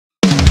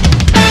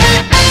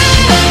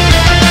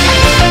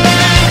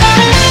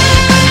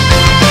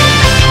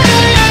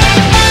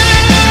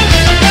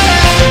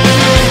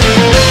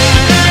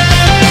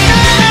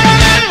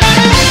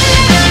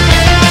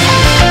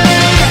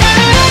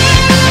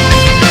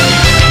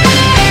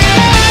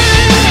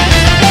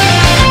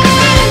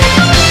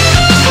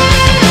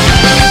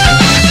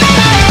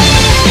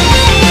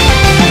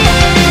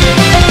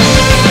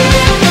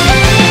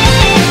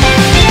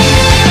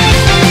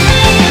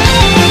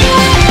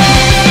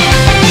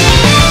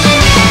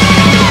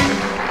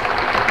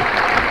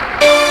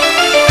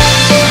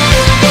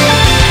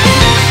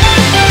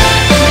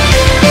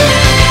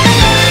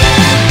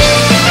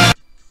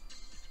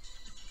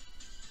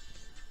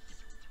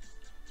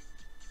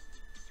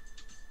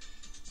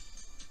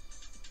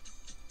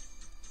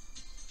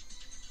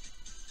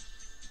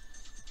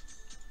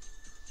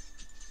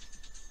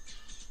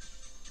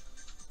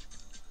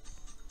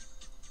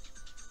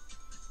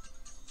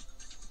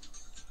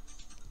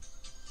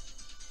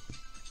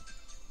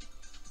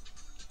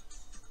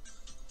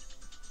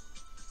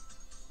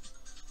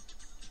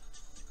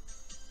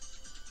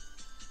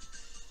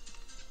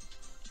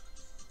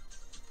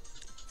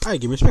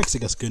Alright, gamers, I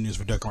guess good news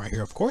for Dokkan right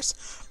here, of course.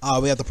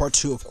 We have the part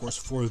 2, of course,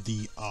 for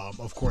the, part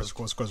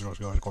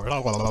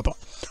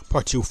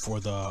 2 for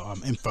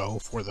the, info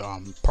for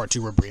the, part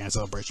 2 rebrand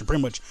celebration.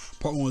 Pretty much,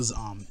 part 1 was,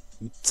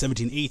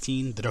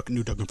 1718, the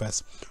new Dokkan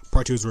Fest.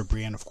 Part 2 is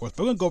rebrand, of course.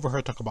 But we're gonna go over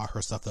her, talk about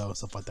her stuff, though,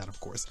 stuff like that, of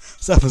course.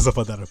 Stuff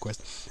like that, of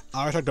course.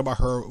 I talked about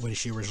her when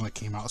she originally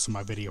came out, so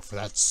my video for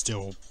that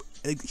still,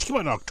 it came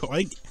out in October,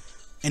 I think,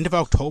 end of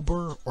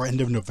October or end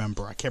of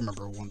November. I can't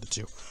remember one of the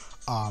two.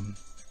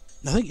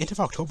 I think end of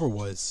October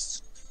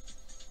was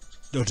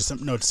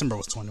December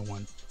was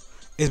 21.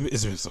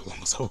 It's been so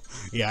long, so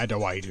yeah, I don't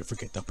know why you did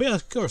forget that. But yeah,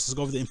 of course, let's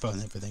go over the info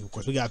and everything. Of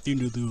course, we got a few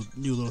new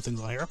little things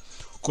on here.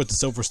 Of course, the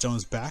silver stone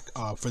is back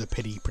for the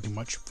pity, pretty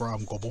much for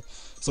global.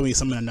 So when you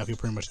summon enough, you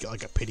pretty much get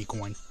like a pity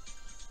coin,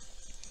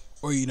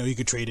 or you know, you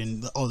could trade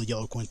in all the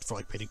yellow coins for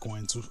like pity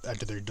coins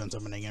after they're done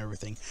summoning and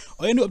everything.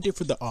 Oh, a new update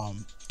for the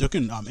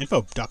Dokkan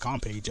info.com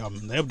page. They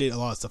update a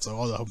lot of stuff, so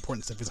all the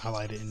important stuff is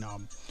highlighted in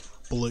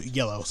blue,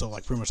 yellow. So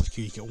like pretty much like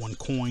you get 1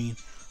 coin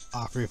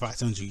for your 5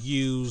 stones you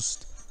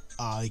used.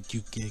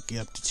 You get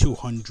up to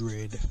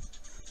 200.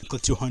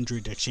 Click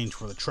 200 to exchange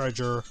for the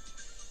treasure.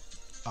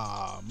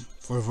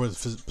 For the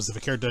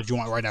specific character that you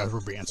want right now is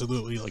rebrand. So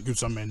literally, like you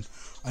summon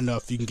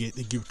enough, you can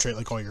trade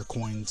like all your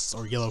coins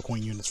or yellow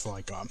coin units for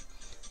like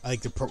I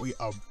think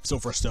the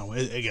silver stone.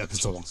 Again, it's been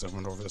so long since I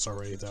went over this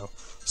already though.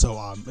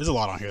 So there's a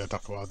lot on here to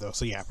talk about though.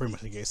 So yeah, pretty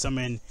much you get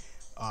summon.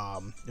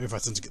 Every 5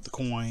 stones you get the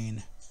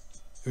coin.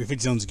 Every 50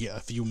 stones you get a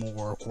few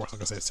more. Of course,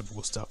 like I said,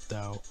 simple stuff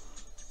though.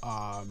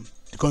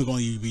 The coin can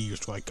only be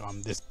used for like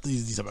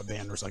these type of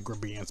banners, like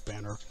Rebrand's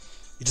banner.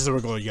 It's just a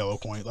regular yellow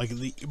coin. Like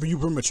you pretty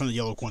much turn the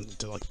yellow coins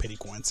into like pity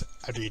coins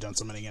after you're done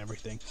summoning and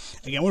everything.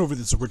 Again, I went over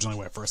this originally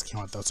when it first came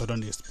out though, so I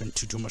don't need to spend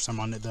too much time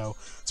on it though.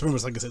 So pretty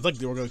much like I said, like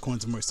the regular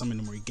coins, the more you summon,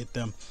 the more you get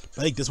them.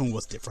 But I think this one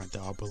was different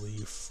though. I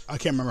believe I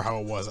can't remember how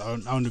it was. I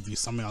don't know if you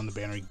summon on the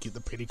banner, you get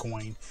the pity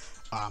coin.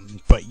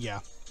 But yeah,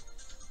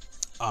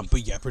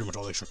 pretty much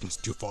all the instructions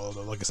do follow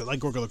though. Like I said,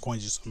 like regular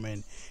coins, you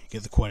summon,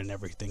 get the coin and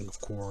everything,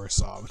 of course.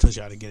 It tells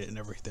you how to get it and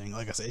everything.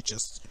 Like I said,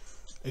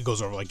 it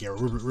goes over like, yeah,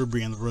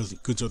 Ruby and the Rose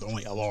goods are the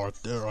only LR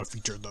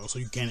featured though, so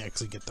you can't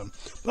actually get them.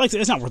 But like I said,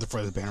 it's not worth it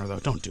for the banner though.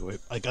 Don't do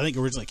it. Like I think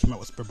originally it came out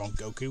with Spirit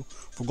Goku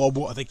for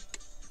Global. I think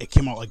it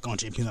came out like on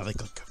JP, I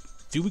think like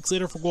a few weeks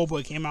later for Global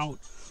it came out.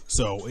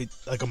 So it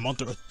like a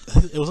month or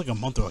it was like a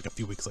month or like a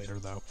few weeks later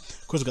though.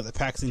 Of course, we got the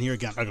packs in here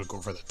again. I'm not gonna go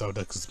over that though,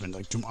 because it's been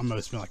like I'm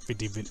gonna spend like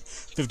 50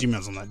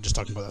 minutes on that just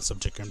talking about that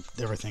subject and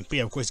everything. But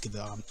yeah, of course, you get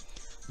the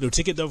little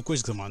ticket though. Of course,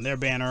 you get them on their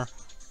banner.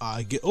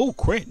 Get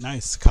crit,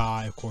 nice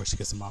Kai. Of course, you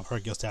get some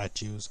Hercule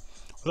statues.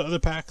 What other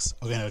packs?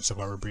 Okay, let's talk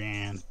about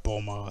Brienne,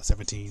 Bulma,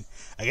 17.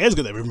 I guess it's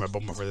good that we remember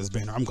Bulma for this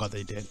banner. I'm glad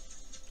they did.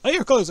 Oh yeah,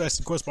 her colors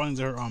actually corresponding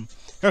to her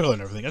hair color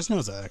and everything. I just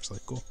noticed that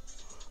actually. Cool.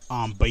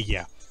 But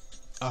yeah.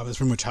 That's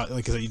pretty much how,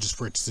 like I said, you just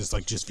purchase this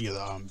like just via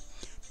the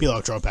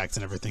Electro packs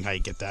and everything. How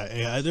you get that?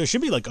 There should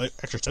be like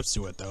extra steps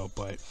to it though,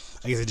 but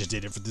I guess I just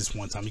did it for this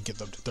one time. You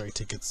get up to 30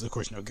 tickets, of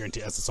course, no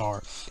guarantee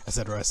SSR,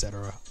 etc.,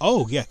 etc.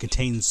 Oh yeah,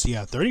 contains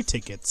 30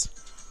 tickets,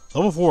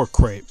 level 4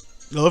 crate,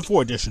 level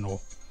 4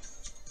 additional,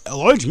 a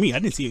large meat. I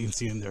didn't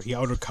see in there. Yeah,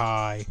 Outer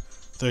Kai,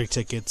 30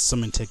 tickets,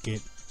 summon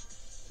ticket.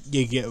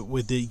 You get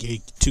with the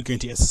 2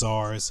 guarantee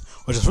SSRs,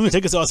 which is from the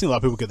tickets. I've seen a lot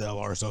of people get the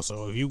LRs though.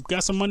 So if you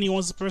got some money, you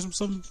want to spare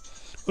some.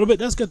 A little bit,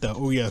 that's good though.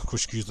 Oh yeah, of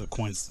course you can use the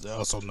coins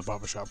also in the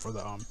barber shop for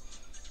the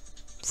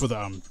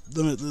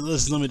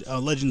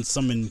legend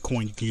summon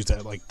coin. You can use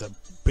that like the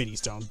pity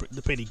stone,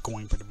 the pity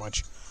coin, pretty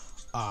much.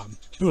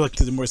 Like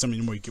the more summon,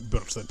 the more you can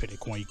build up to the pity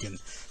coin. You can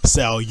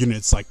sell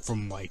units like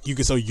from like you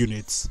can sell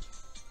units,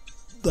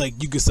 like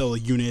you can sell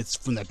units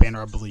from that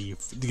banner, I believe,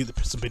 to get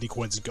some pity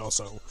coins. You can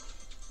also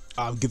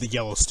get the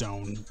yellow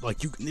stone,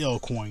 like yellow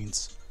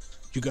coins.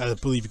 I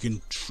believe you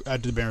can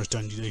after the banner's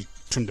done, you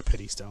turn to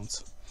pity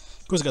stones.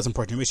 Of course, got some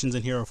partner missions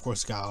in here. Of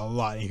course, got a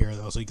lot in here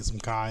though, so you get some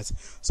Kais,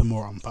 some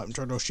more platinum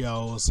turtle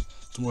shells,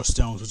 some more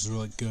stones, which is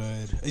really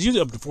good. It's usually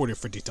up to 40 or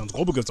 50 stones.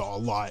 Global gives a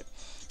lot.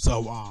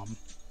 So,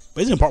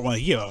 but isn't part 1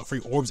 like, yeah,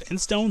 free orbs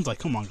and stones? Like,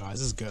 come on, guys,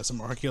 this is good. Some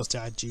more Hercule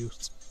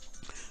statues,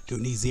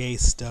 doing EZA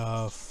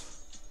stuff.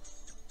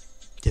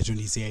 Yeah, doing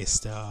EZA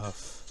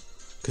stuff.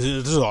 Because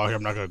there's a lot here.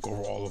 I'm not gonna go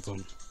over all of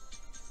them.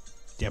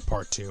 Yeah,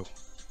 part 2.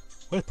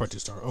 Where did part 2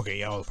 start? Okay,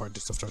 yeah, all the part 2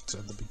 stuff starts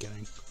at the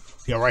beginning.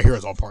 Yeah, right here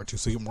is all part 2,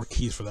 so you get more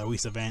keys for that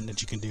week's event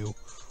that you can do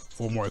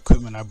for more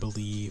equipment, I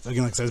believe.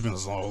 Again, like I said, it's been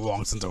so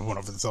long since I went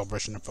over the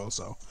celebration info,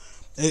 so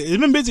it's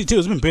been busy too.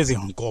 It's been busy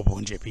on Global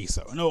and JP,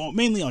 so no,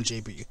 mainly on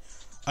JP.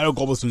 I know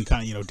Global's been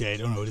kind of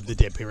dead. I don't know the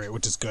dead period,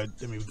 which is good.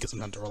 I mean, we get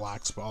some time to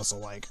relax, but also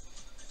like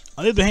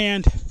on the other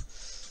hand,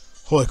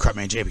 holy crap,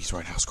 man, JP's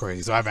right now is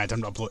crazy. So I've had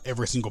time to upload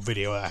every single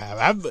video that I have.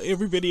 I have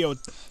every video,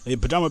 the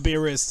Pajama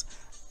Beerus,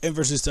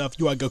 Inverse stuff,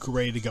 UI Goku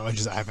ready to go. I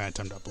haven't had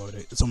time to upload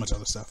it. So much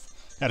other stuff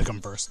had to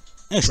come first.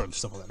 And short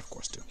stuff like that, of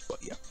course, too.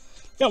 But yeah.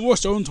 Yeah, more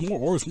stones, more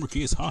orbs, more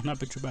keys. Huh, not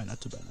too bad,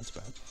 not too bad, not too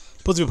bad.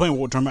 Plus, if you're playing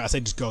World Tournament, I say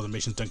just go to the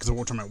missions done, because the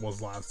World Tournament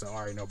was live, so I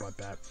already know about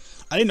that.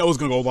 I didn't know it was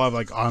going to go live,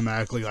 like,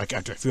 automatically, like,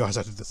 after a few hours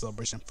after the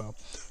celebration info.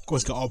 Of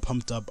course, got all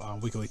pumped up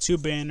weekly 2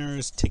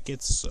 banners,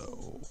 tickets,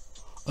 so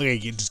Okay, you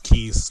get just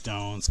keys,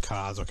 stones,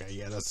 cards. Okay,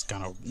 yeah, that's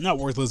kind of not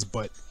worthless,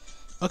 but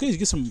okay, you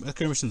get some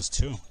extra missions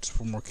too. Just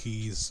for more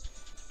keys.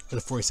 For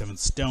the 47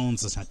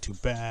 stones, that's not too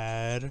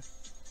bad.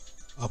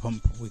 I'll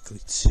pump weekly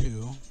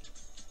 2,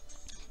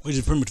 which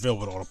is pretty much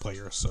available to all the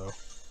players. So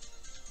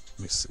let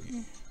me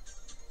see.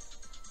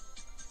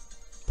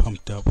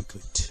 Pumped up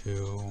weekly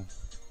 2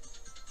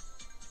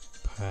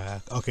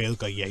 pack. Okay,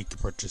 look like yeah, you can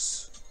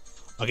purchase.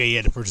 Okay,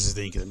 yeah, to purchase this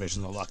thing, you get the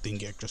missions unlocked, then you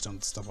get extra stones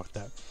and stuff like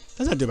that.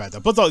 That's not too bad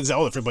though. Plus all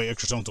the everybody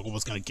extra stones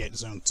was gonna get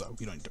soon, so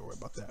you don't need to worry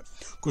about that.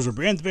 Of course, her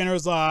brand's banner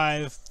is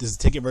live. This is a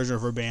ticket version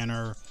of her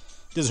banner.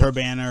 This is her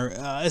banner.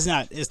 It's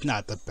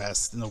not the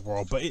best in the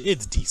world, but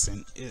it's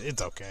decent.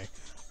 It's okay.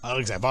 Like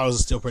I said, bottles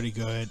is still pretty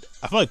good.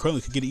 I feel like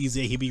currently could get an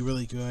EZA, he'd be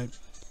really good.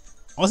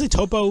 I want to say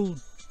Topo,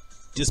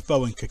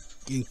 Dispo,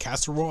 and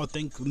Casserole, I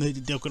think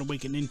they're gonna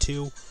awaken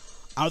into.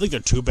 I don't think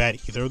they're too bad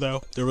either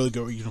though. They're really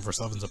good with Universe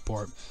 11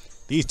 support.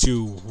 These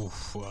two,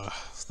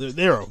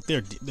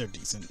 they're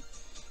decent.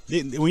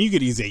 When you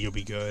get EZA, you'll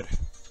be good.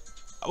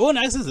 Well,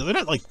 nice is they're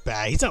not like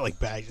bad. He's not like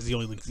bad. He's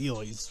only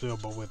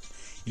available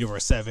with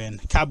Universe 7.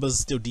 Cabba's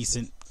still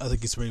decent. I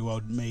think it's pretty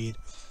well made.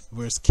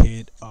 Where's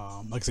Kid?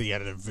 Like I said, he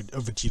had a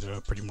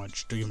Vegeta pretty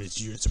much to give him his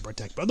super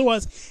attack. But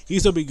otherwise, he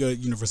still be good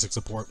Universe 6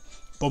 support.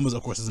 Bulma's,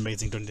 of course, is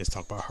amazing. Don't just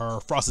talk about her.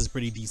 Frost is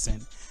pretty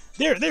decent.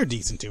 They're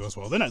decent too as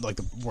well. They're not like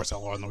the worst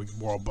outlaw in the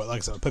world, but like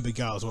I said, Pepe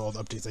Gal as well.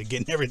 The updates they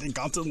get and everything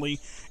constantly.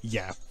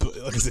 Yeah, but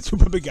like I said, 2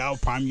 Pepe Gal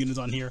Prime units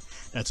on here.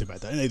 Not too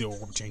bad. And they do a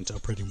warp change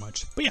up pretty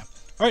much. But yeah,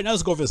 all right, now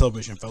let's go over the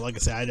celebration. So like I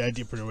said, I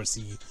did pretty much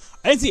see.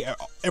 I didn't see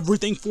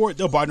everything for it.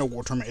 The Bino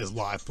War Tournament is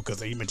live because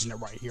they mentioned it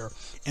right here,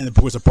 and the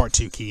was a part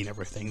 2 key and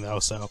everything though.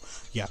 So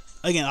yeah,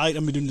 again,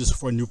 I'm doing this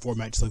for a new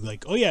format. Just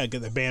like oh yeah,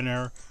 get the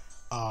banner.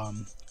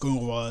 Going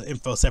over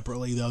info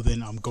separately though,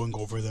 then I'm going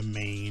over the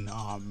main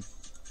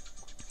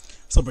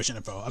celebration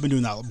info. I've been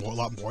doing that a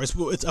lot more. I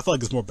feel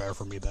like it's more better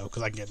for me though,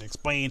 because I can get to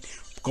explain,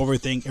 go over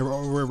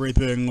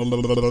everything,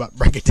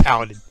 break it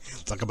down, and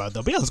talk about it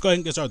though. But yeah, let's go ahead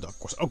and get started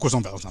though. Of course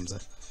on Valentine's Day.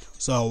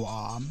 So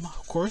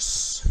of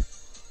course,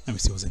 let me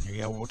see what's in here.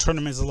 Yeah, well,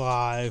 tournaments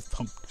alive,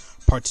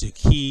 part 2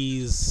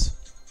 keys.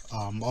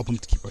 All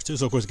pumped to keep us too.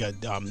 So of course we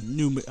got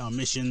new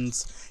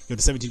missions. You have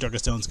the 17 Darker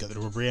Stones. Got the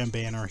Brand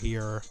banner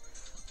here.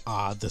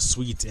 The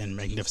Sweet and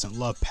Magnificent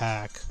Love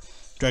Pack.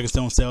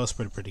 Dragonstone sales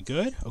pretty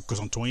good. Of course,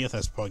 on 20th,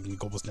 that's probably gonna be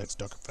Global's next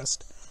Dokkan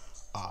Fest.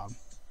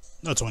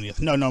 No 20th.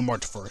 No,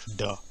 March 1st.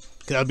 Duh.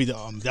 Cause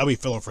that'll be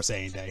filler for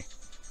Saiyan Day.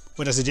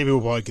 Which I said JP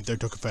will probably get their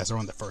Dokkan Fest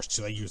around the 1st,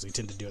 so they usually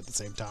tend to do it at the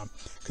same time.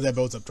 Because that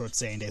builds up towards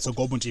Saiyan Day. So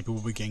Global and JP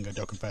will be getting a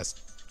Dokkan Fest.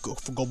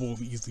 For Global will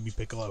usually be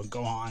Piccolo and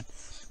Gohan.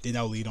 Then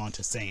that'll lead on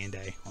to Saiyan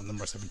Day on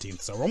November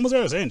 17th. So we're almost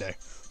there to Saiyan Day.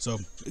 So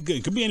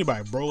it could be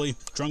anybody. Broly,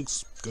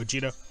 Trunks,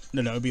 Gogeta.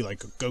 No, it'd be like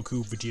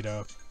Goku,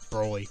 Vegeta,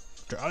 Broly.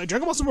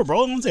 Dragon Ball Super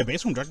Broly, I want to say a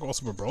base from Dragon Ball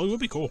Super Broly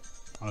would be cool,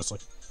 honestly.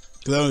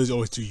 Because I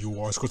always do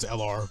URs, of course,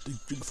 LR.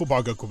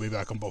 Football Goku will be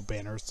back on both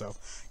banners, so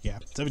yeah.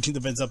 17th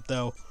event's up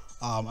though.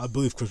 I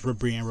believe Chris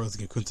Ribri and Rose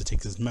Kunta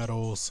takes his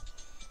medals.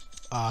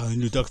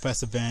 New Duck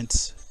Fest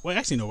event. Wait,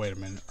 actually, no, wait a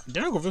minute. Did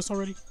I go over this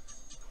already?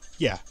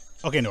 Yeah.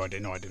 Okay, no, I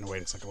didn't.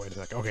 Wait a second.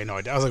 Okay, no,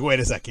 I did. I was like, wait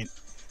a second.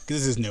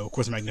 Because this is new. Of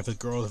course, the Magnificent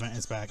Girls event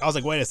is back. I was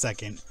like, wait a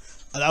second.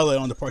 I was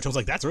on the part. I was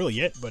like, that's really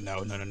it? But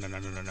no.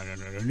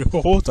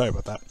 Sorry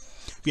about that.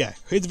 But yeah,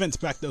 his event's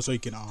back though, so you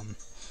can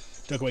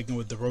Duck Awaken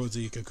with the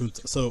Rosie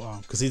Kakunta. So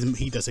because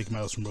he does take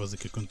medals from Rosie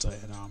Kakunta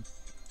and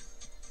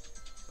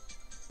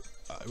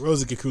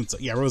Rosie Kakunta.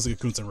 Yeah, Rosie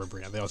Kakunta and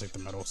Ribrianne. They all take the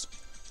medals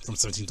from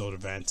 17th old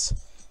events.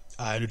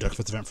 New Duck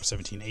Fest event for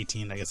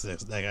 17-18. I guess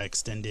that got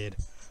extended.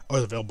 Or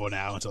is available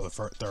now until the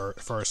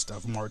 1st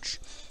of March.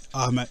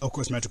 Of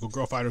course, Magical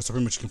Girl Fighters. So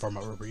pretty much you can farm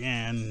out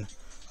Ribrianne.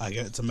 I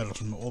get some medals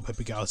from the old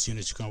Pepe Galaxy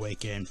units you can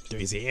awaken.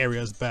 The EZA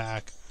areas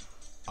back.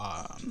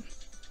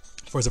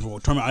 For example,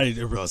 tournament, I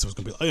didn't realize it was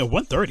gonna be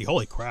 1:30.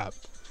 Holy crap!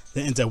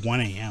 That ends at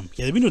 1 a.m.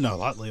 Yeah, they've been doing that a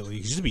lot lately.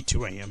 It used to be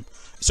 2 a.m.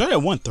 It started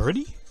at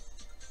 1:30.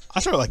 I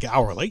started like an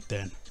hour late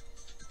then.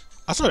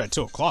 I started at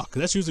 2 o'clock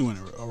because that's usually when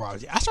it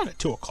arrives. Yeah, I started at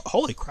 2 o'clock.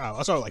 Holy crap!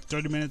 I started like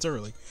 30 minutes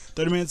early,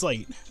 30 minutes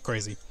late.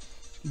 Crazy.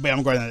 But yeah,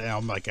 I'm going that now.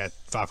 I'm like at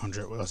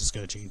 500. What else is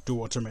gonna change?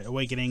 Dual Tournament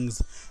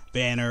Awakenings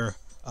banner.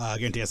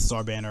 Guarantee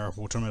SSR banner.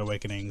 World Tournament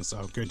Awakenings.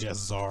 Guarantee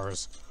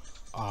SSRs.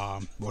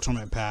 World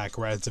Tournament pack,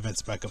 Rad's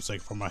events back up so you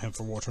can farm out him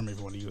for World Tournament if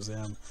you want to use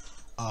him.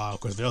 Of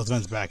course, Vale's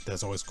events back.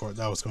 That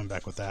was coming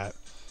back with that.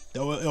 It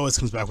always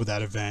comes back with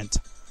that event.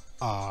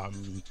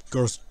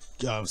 Girls,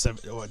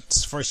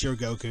 first year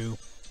Goku,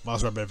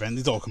 Boss Rabbit event.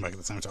 These all come back at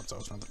the same time, so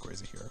it's nothing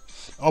crazy here.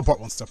 All part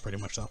 1 stuff pretty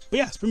much though. But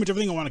yeah, it's pretty much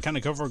everything I want to kind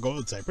of cover. Go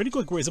today. Pretty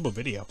quick, very simple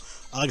video.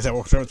 Like I said,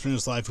 we'll start with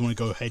this live. If you want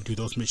to go ahead and do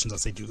those missions, I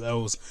say do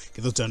those.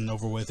 Get those done and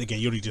over with. Again,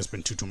 you don't need to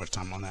spend too much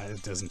time on that.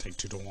 It doesn't take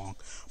too long.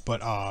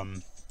 But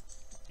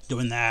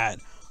doing that.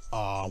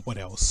 What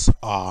else?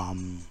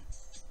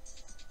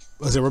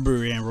 Let's say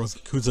Ribery and Rose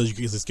Kuza, you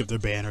can just skip their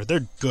banner.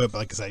 They're good, but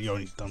like I said, you don't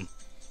need them.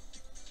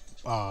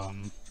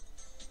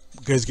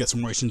 guys get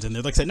some rations in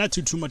there. Like I said, not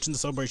too much in the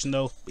celebration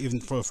though. Even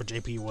for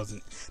JP, it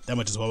wasn't that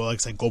much as well. But like I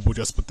said, Global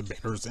just split the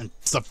banners and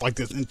stuff like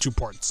this in 2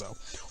 parts. So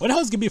what the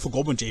hell is gonna be for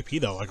Global and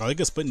JP though? Like, are they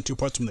gonna split in 2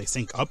 parts when they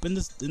sync up in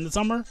the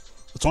summer,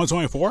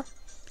 2024?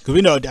 Because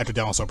we know after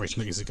Down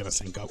Celebration, they're gonna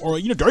sync up, or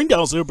during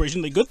Down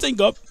Celebration, they could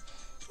sync up.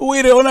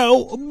 We don't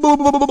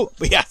know.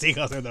 But yeah, see you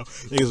guys there though.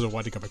 Thank you so much for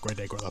watching. Have a great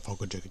day. Great life. Have a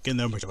good check again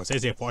though. Make sure you stay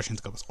safe. Watching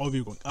the all of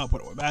you going up,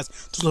 put away mask.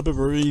 Just a little bit of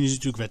a really easy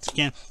to do if you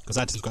can. Because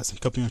I just got some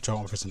company on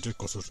channel for some just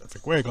go so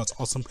where it goes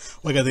awesome.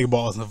 Like I think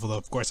about stuff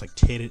of course like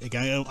hated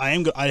again. I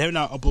have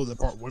not uploaded the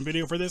part 1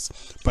 video for this,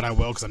 but I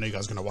will because I know you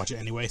guys are gonna watch it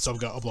anyway. So I'm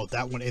gonna upload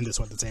that one and this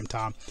one at the same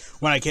time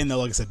when I can though.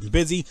 Like I said, been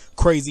busy,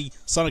 crazy,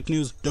 Sonic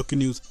news, Dokkan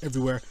news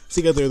everywhere.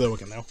 See you guys there though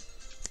again though.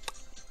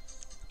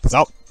 Peace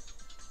out.